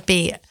 hours, that would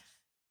be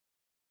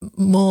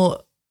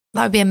more.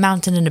 That would be a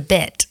mountain and a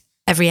bit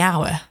every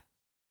hour.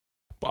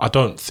 But I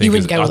don't think You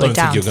wouldn't go all the way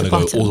down you're to the going to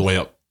go bottom. all the way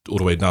up, all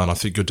the way down. I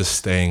think you're just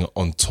staying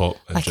on top,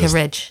 and Like just a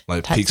ridge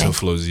like type peaks thing. and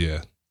flows.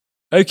 Yeah,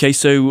 Okay,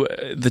 so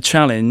the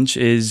challenge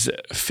is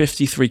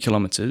 53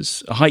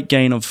 kilometers, a height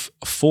gain of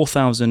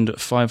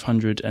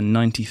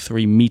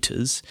 4,593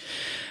 meters,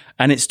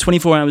 and it's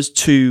 24 hours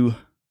to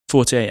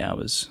 48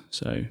 hours.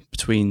 So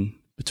between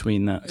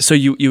that, so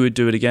you would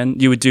do it again.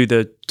 You would do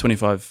the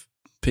 25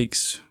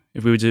 peaks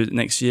if we would do it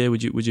next year.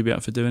 Would you be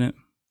up for doing it?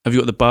 Have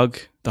you got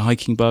the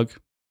hiking bug?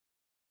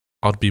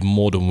 I'd be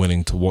more than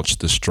willing to watch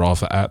the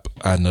Strava app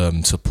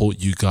and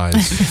support you guys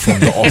from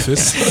the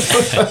office.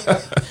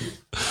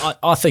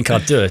 I think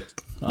I'd do it.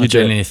 I You do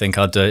it? genuinely think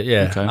I'd do it.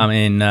 Yeah. Okay. I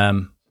mean,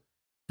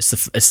 it's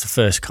the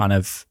first kind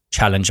of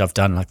challenge I've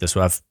done like this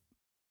where I've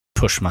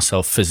pushed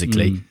myself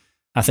physically.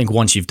 I think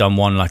once you've done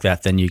one like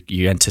that, then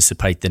you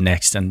anticipate the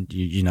next, and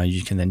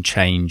you can then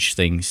change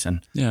things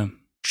and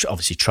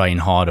obviously train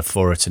harder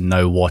for it and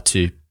know what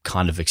to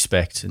kind of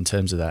expect in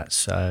terms of that.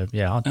 So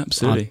yeah,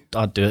 Absolutely.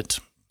 I'd do it.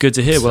 Good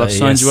to hear. Well, I've So,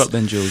 signed yes. you up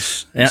then,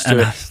 Jules. Yeah, Let's do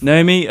and, it.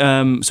 Naomi,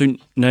 so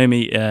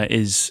Naomi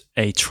is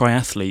a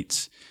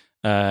triathlete,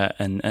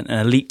 and an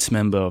elite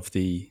member of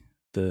the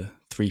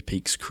Three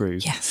Peaks crew.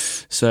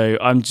 Yes. So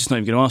I'm just not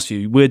even going to ask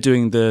you. We're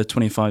doing the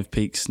 25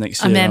 peaks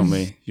next year, I'm in. aren't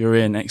we? You're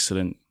in.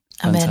 Excellent.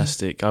 I'm in.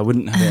 Fantastic. I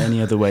wouldn't have it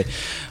any other way.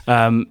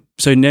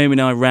 So Naomi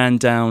and I ran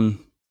down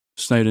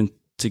Snowdon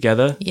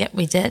together. Yep,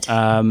 we did.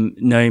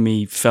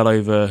 Naomi fell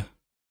over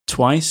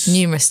twice.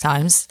 Numerous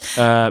times.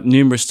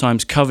 Numerous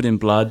times, covered in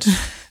blood.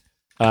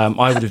 I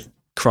would have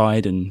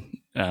cried and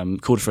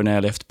called for an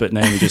airlift, but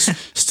Naomi just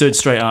stood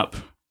straight up,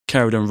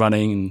 carried on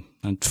running,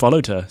 and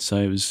followed her. So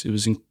it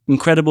was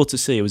incredible to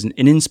see. It was an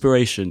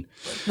inspiration.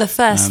 The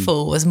first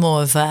fall was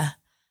more of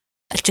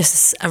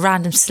just a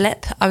random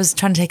slip. I was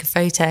trying to take a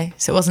photo,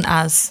 so it wasn't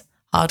as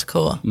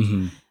hardcore.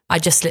 Mm-hmm. I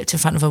just slipped in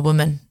front of a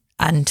woman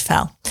and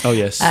fell. Oh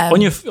yes, on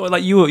your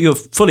you're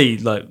fully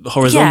like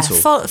horizontal.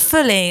 Yeah,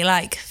 fully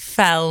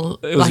fell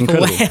It was like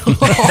incredible. a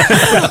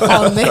whale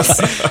on this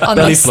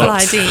Belly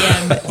flopped slidey.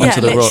 Yeah,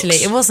 onto the literally,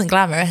 rocks. it wasn't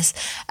glamorous.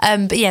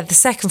 But yeah, the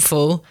second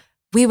fall,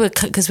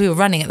 because we were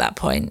running at that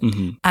point,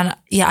 Mm-hmm. and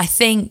yeah, I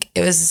think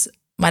it was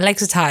my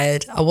legs were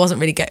tired. I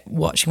wasn't really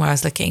watching where I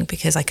was looking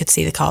because I could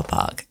see the car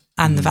park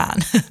and the van,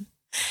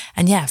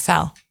 and yeah, I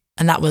fell,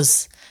 and that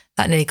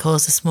nearly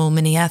caused a small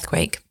mini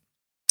earthquake.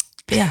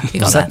 But yeah, we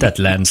got Was there. that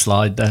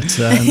landslide that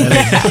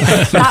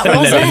That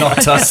was nearly it.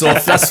 knocked us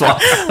off? That's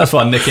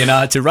why Nicky and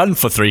I had to run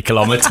for 3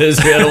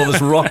 kilometres. We had all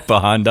this rock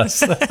behind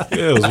us. Yeah,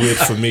 it was weird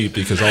for me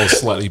because I was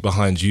slightly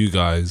behind you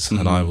guys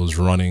and I was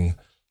running.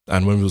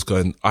 And when we was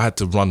going, I had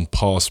to run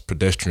past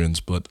pedestrians,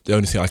 but the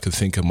only thing I could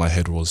think in my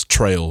head was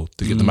trail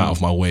to get them out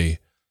of my way.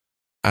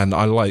 And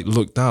I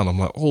looked down, I'm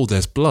like, oh,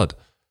 there's blood.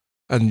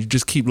 And you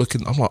just keep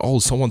looking, I'm like, oh,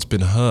 someone's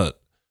been hurt.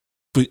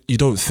 But you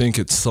don't think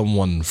it's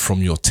someone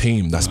from your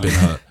team that's been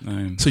hurt.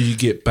 No. So you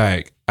get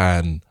back,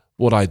 and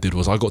what I did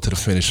was I got to the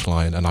finish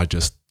line and I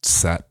just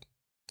sat,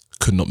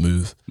 could not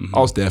move. Mm-hmm.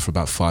 I was there for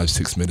about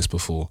 5-6 minutes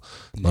before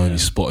Naomi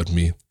spotted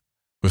me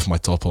with my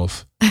top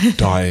off,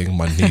 dying,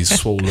 my knees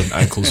swollen,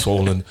 ankles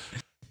swollen.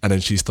 And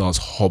then she starts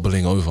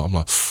hobbling over. I'm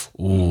like,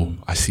 oh,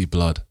 I see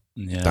blood.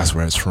 Yeah. That's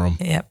where it's from.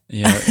 Yep.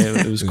 Yeah,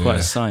 it was quite Yeah.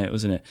 a sight,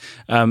 wasn't it?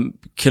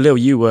 Khalil,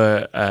 you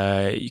were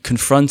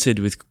confronted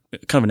with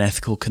kind of an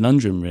ethical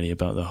conundrum really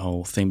about the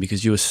whole thing,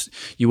 because you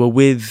were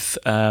with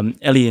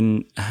Ellie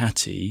and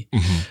Hattie,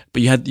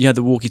 but you had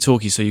the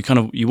walkie-talkie, so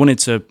you wanted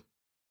to.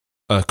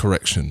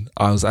 Correction.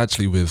 I was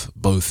actually with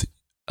both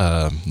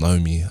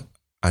Naomi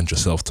and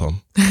yourself,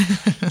 Tom.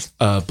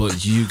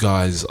 But you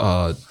guys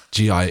are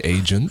GI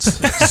agents,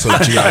 so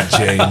GI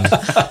Jane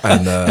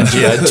and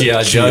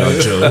GI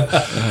Joe,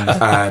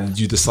 and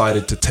you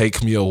decided to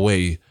take me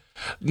away.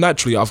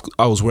 Naturally,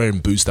 I was wearing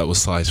boots that were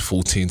size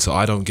 14, so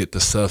I don't get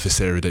the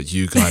surface area that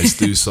you guys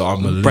do. So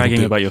I'm a bragging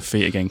little bit, about your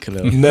feet again,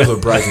 Khalil. Never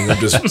bragging. I'm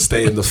just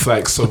stating the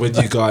facts. So when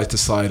you guys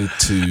decided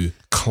to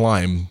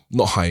climb,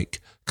 not hike,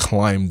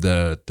 climb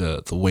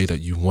the way that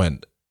you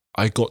went,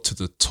 I got to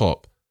the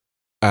top,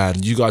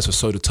 and you guys were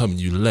so determined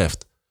you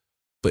left.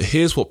 But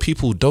here's what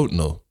people don't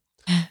know.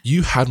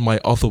 You had my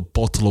other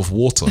bottle of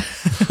water.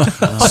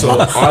 So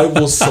I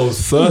was so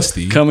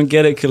thirsty. Come and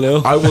get it,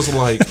 Khalil. I was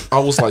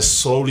like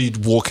slowly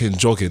walking,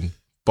 jogging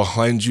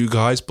behind you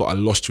guys, but I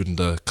lost you in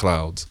the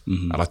clouds.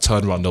 And I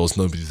turned around, there was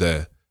nobody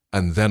there.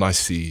 And then I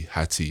see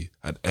Hattie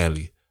and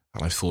Ellie,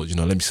 and I thought,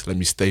 let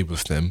me stay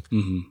with them.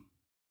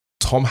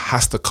 Tom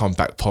has to come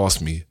back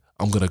past me.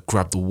 I'm going to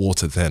grab the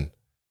water then.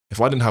 If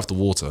I didn't have the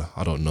water,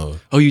 I don't know.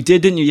 Oh, you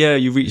did, didn't you? Yeah,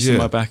 you reached in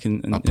my back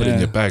and I put it in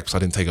your bag because I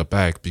didn't take a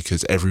bag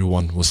because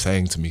everyone was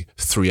saying to me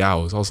 3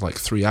 hours. I was like,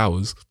 3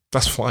 hours?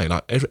 That's fine.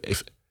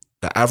 If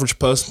the average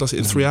person does it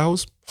in 3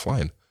 hours,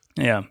 fine.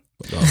 Yeah.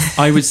 No.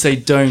 I would say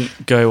don't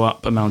go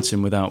up a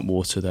mountain without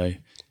water, though.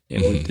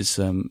 It's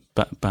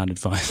bad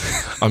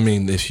advice. I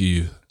mean, if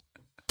you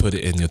put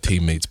it in your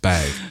teammate's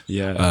bag.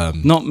 Yeah.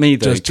 Not me,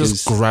 though.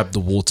 Just grab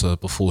the water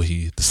before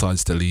he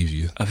decides to leave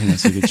you. I think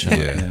that's a good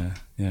shout.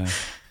 Yeah.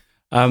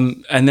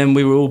 And then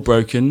we were all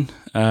broken.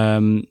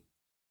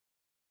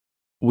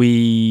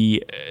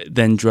 We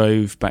then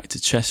drove back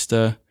to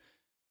Chester.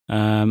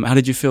 How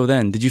did you feel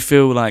then? Did you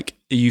feel like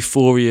a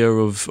euphoria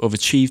of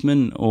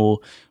achievement, or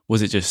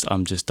was it just,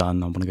 I'm just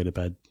done, I want to go to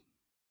bed?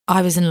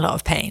 I was in a lot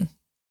of pain.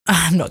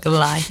 I'm not going to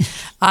lie.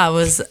 I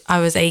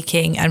was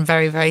aching and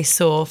very, very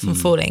sore from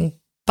falling,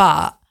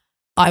 but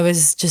I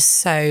was just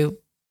so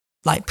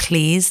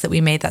pleased that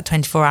we made that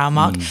 24-hour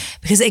mark,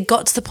 because it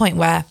got to the point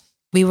where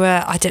we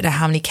were, I don't know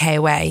how many K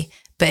away,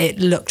 but it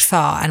looked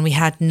far, and we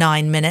had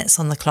 9 minutes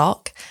on the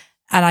clock.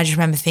 And I just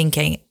remember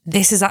thinking,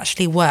 this is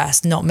actually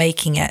worse not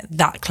making it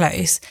that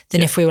close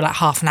than if we were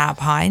half an hour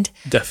behind.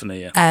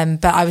 Definitely, yeah.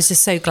 But I was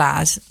just so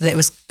glad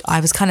that I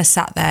was kind of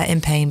sat there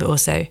in pain, but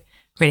also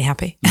really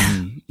happy.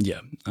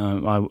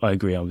 I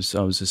agree. I was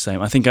the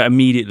same. I think I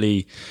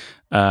immediately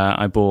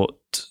I bought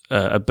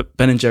a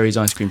Ben & Jerry's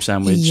ice cream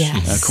sandwich,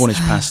 a Cornish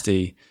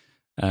pasty,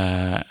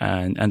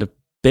 and a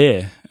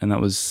beer, and that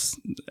was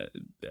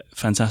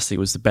fantastic. It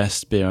was the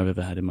best beer I've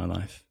ever had in my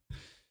life.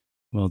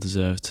 Well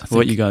deserved. What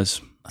about you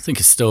guys? I think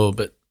it's still a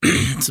bit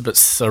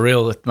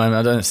surreal at the moment.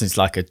 I don't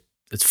think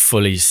it's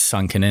fully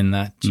sunken in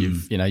that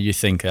you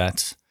think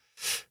that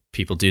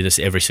people do this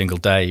every single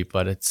day,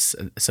 but it's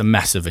a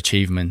massive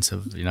achievement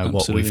of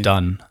what we've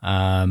done.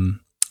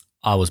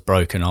 I was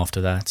broken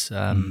after that,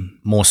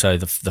 more so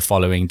the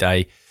following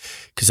day,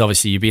 because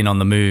obviously you've been on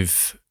the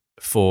move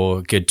for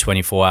a good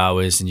 24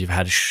 hours and you've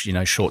had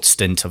a short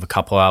stint of a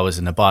couple hours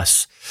in a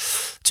bus.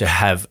 To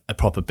have a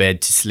proper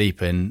bed to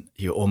sleep in,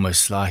 you're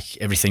almost like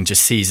everything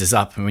just seizes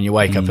up, and when you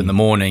wake up in the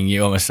morning,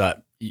 you almost I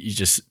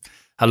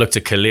looked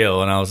at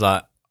Khalil and I was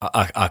like,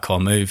 I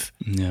can't move.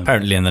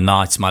 Apparently in the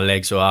nights my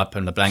legs were up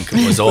and the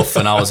blanket was off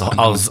and I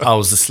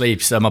was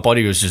asleep, so my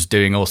body was just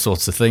doing all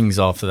sorts of things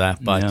after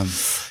that. But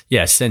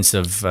sense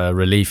of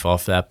relief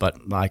after that, but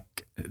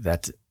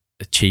that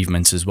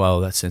achievements as well,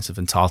 that sense of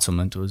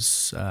entitlement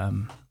was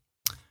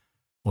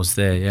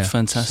there. Yeah,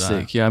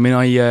 fantastic. So. I mean,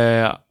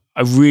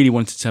 I really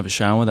wanted to have a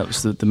shower. That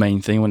was the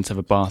main thing. I wanted to have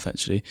a bath,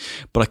 actually.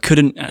 But I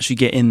couldn't actually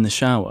get in the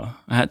shower.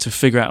 I had to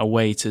figure out a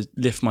way to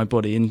lift my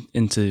body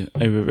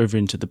over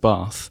into the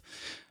bath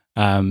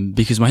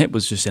because my hip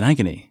was just in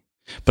agony.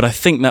 But I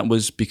think that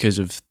was because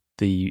of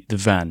the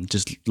van,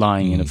 just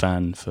lying in a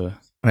van for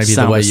maybe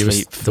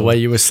the way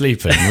you were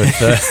sleeping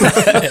with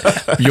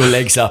your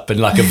legs up in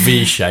like a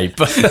V shape.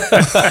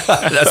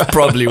 That's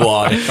probably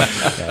why.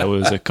 It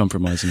was a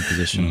compromising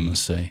position, I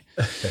must say.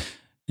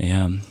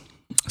 Yeah.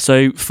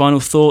 So, final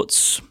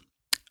thoughts.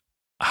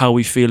 How are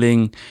we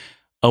feeling?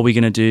 Are we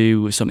going to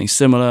do something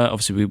similar?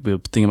 Obviously, we're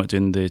thinking about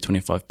doing the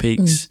 25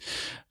 peaks.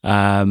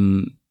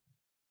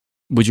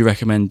 Would you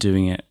recommend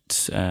doing it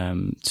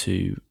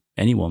to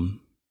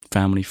anyone,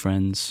 family,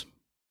 friends?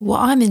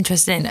 What I'm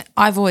interested in,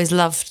 I've always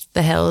loved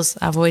the hills.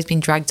 I've always been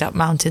dragged up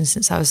mountains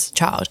since I was a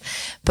child.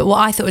 But what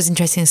I thought was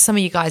interesting is some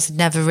of you guys had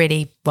never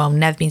been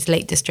to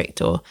Lake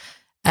District or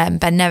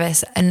Ben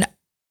Nevis. And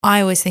I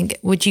always think,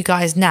 would you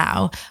guys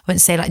now, I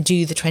wouldn't say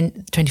do the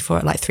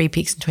 24, 3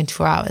 peaks in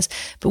 24 hours,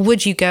 but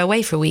would you go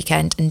away for a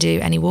weekend and do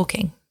any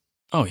walking?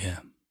 Oh, yeah.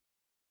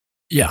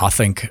 Yeah, I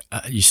think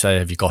you say,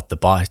 have you got the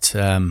bite?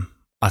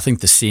 I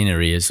think the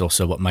scenery is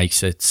also what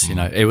makes it, you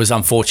know, it was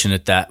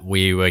unfortunate that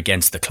we were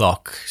against the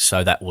clock.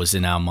 So that was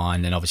in our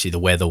mind. And obviously the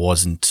weather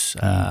wasn't,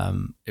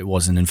 it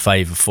wasn't in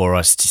favor for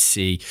us to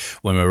see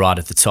when we were right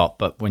at the top.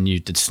 But when you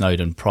did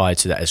Snowdon prior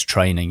to that as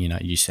training, you know,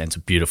 you sent a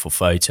beautiful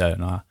photo,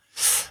 and I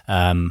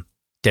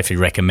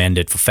definitely recommend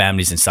it for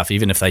families and stuff,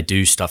 even if they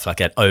do stuff like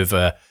that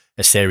over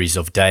a series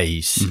of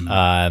days,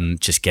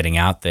 just getting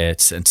out there.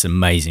 It's an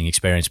amazing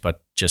experience,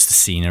 but just the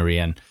scenery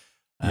and,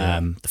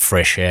 the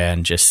fresh air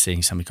and just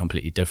seeing something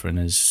completely different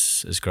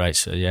is great.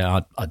 So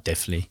yeah, I'd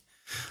definitely.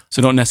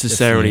 So not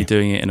necessarily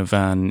doing it in a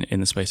van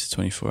in the space of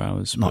 24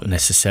 hours. Not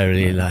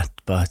necessarily that,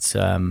 but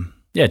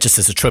yeah, just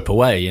as a trip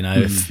away, you know,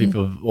 if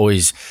people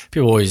always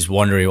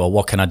wondering, well,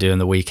 what can I do on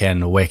the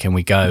weekend or where can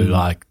we go?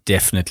 Like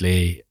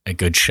definitely a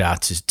good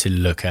shout to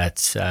look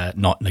at,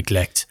 not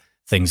neglect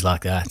things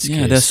like that.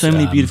 Yeah, there's so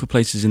many beautiful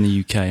places in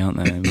the UK, aren't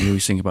there? We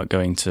always think about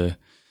going to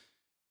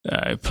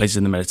places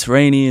in the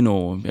Mediterranean,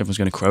 or everyone's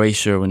going to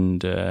Croatia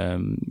and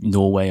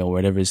Norway or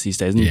whatever it is these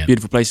days. And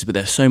beautiful places, but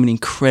there's so many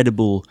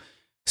incredible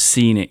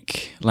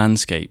scenic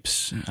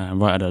landscapes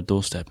right at our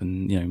doorstep,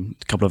 and you know,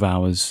 a couple of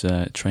hours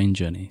train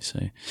journey. So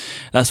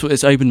that's what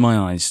it's opened my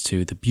eyes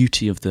to, the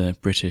beauty of the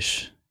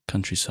British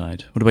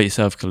countryside. What about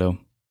yourself, Khalil?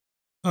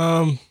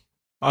 I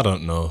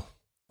don't know.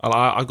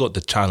 I got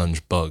the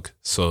challenge bug,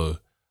 so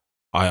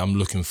I am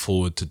looking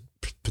forward to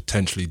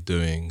potentially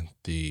doing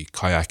the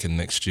kayaking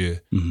next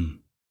year.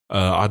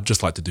 I'd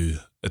just like to do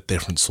a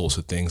different sorts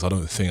of things. I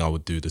don't think I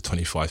would do the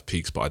 25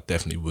 peaks, but I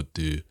definitely would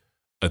do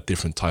a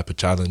different type of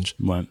challenge.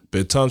 Right. But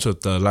in terms of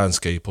the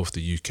landscape of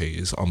the UK,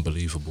 is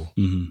unbelievable.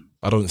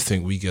 I don't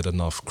think we get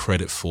enough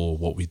credit for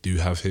what we do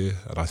have here,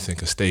 and I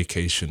think a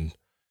staycation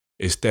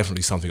is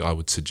definitely something I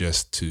would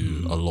suggest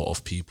to a lot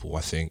of people.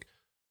 I think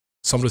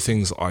some of the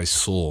things I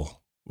saw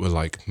were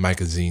like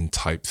magazine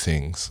type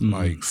things,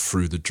 like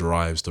through the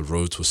drives, the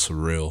roads were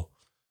surreal.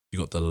 You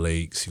got the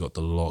lakes, you got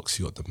the lochs,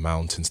 you got the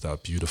mountains that are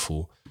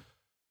beautiful.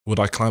 Would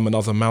I climb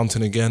another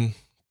mountain again?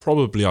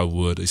 Probably I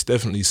would. It's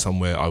definitely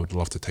somewhere I would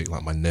love to take,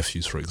 like my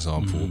nephews, for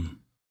example,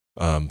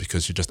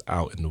 because you're just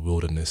out in the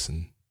wilderness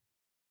and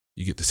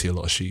you get to see a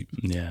lot of sheep.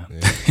 Yeah.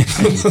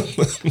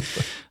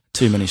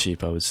 Too many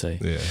sheep, I would say.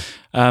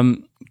 Yeah.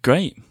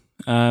 Great.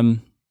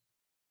 Would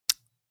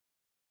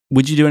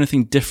you do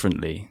anything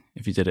differently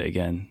if you did it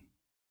again?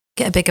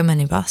 Get a bigger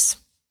minibus.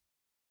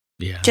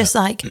 Yeah. Just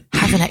like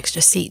have an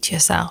extra seat to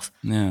yourself.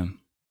 Yeah.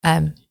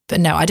 But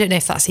no, I don't know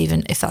if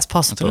that's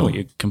possible. I don't know what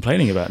you're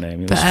complaining about,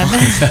 Naomi. But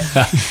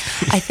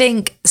I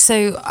think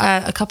so.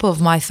 A couple of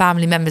my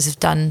family members have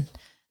done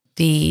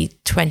the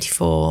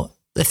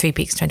 3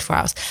 peaks, 24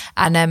 hours.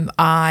 And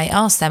I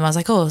asked them, I was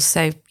like, oh,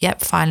 so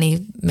yep,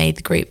 finally made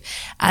the group.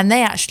 And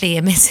they actually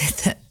admitted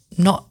that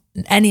not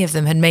any of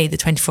them had made the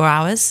 24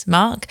 hours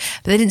mark,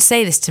 but they didn't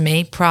say this to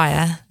me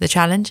prior the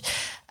challenge.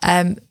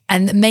 And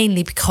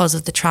mainly because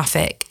of the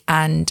traffic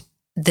and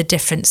the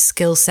different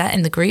skill set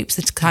in the groups,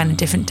 the kind of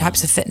different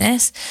types of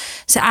fitness.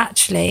 So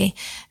actually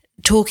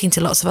talking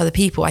to lots of other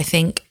people, I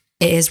think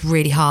it is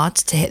really hard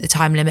to hit the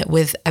time limit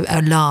with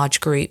a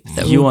large group.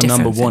 That you are are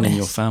number one fitness. in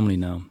your family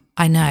now.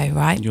 I know,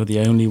 right? You're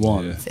the only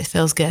one. Yeah. It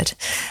feels good.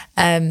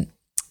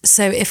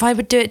 So if I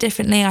would do it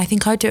differently, I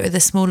think I'd do it with a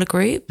smaller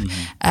group,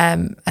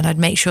 and I'd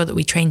make sure that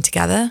we trained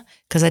together,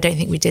 because I don't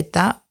think we did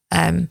that.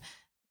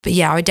 But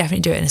yeah, I would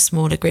definitely do it in a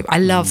smaller group. I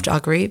loved our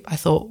group. I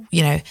thought,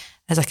 you know,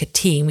 as like a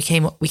team, we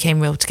came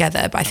real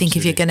together. But I think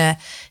if you're going to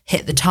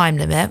hit the time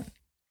limit,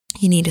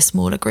 you need a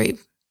smaller group.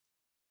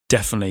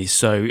 Definitely.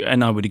 So,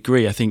 and I would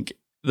agree. I think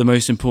the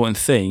most important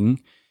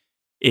thing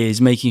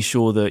is making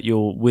sure that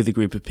you're with a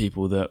group of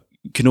people that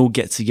can all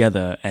get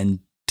together and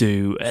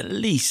do at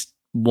least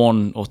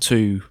 1 or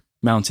 2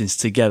 mountains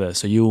together,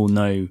 so you all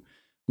know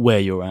where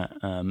you're at.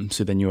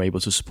 So then you're able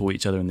to support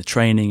each other in the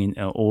training,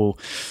 or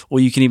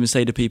you can even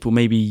say to people,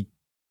 maybe,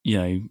 you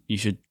know, you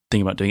should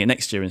think about doing it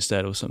next year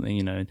instead, or something,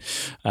 you know.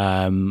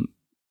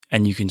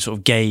 And you can sort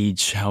of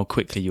gauge how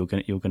quickly you're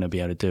going to be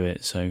able to do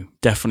it. So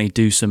definitely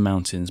do some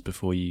mountains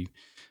before you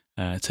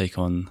take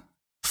on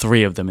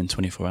 3 of them in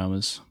 24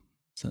 hours.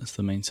 So that's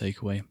the main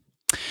takeaway.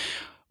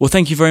 Well,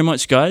 thank you very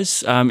much,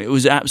 guys. It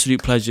was an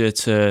absolute pleasure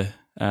to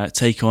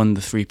take on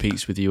the 3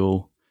 peaks with you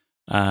all.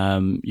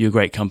 You're a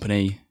great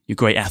company. You're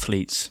great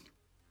athletes.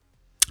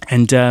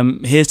 And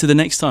here's to the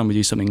next time we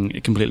do something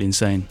completely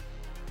insane.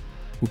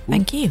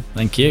 Thank you.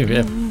 Thank you.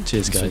 Yeah.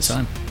 Cheers, guys. Thanks for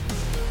your time.